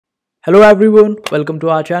Hello everyone, welcome to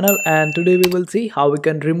our channel, and today we will see how we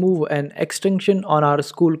can remove an extension on our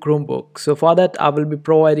school Chromebook. So for that I will be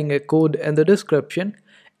providing a code in the description,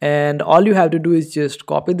 and all you have to do is just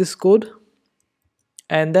copy this code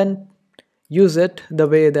and then use it the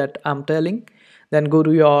way that I'm telling. Then go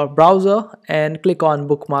to your browser and click on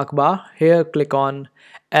bookmark bar. Here click on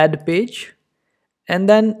add page and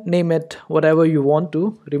then name it whatever you want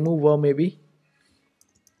to, remover maybe.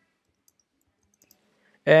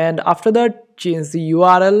 And after that change the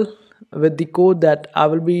URL with the code that I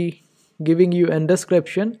will be giving you in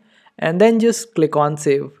description, and then just click on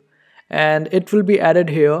save and it will be added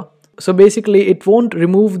here. So basically it won't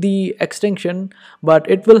remove the extension, but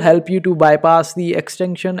it will help you to bypass the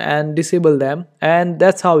extension and disable them, and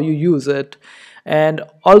that's how you use it. And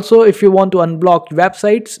also if you want to unblock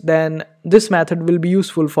websites, then this method will be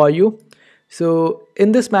useful for you. So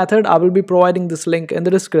in this method I will be providing this link in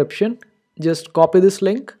the description. Just copy this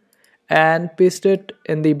link and paste it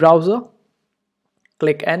in the browser.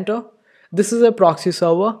 Click enter. This is a proxy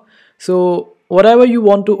server, so whatever you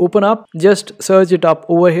want to open up, just search it up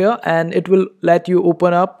over here and it will let you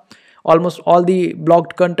open up almost all the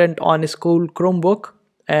blocked content on a school Chromebook.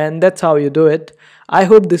 And that's how you do it. I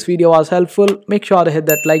hope this video was helpful. Make sure to hit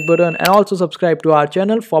that like button and also subscribe to our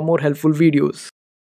channel for more helpful videos.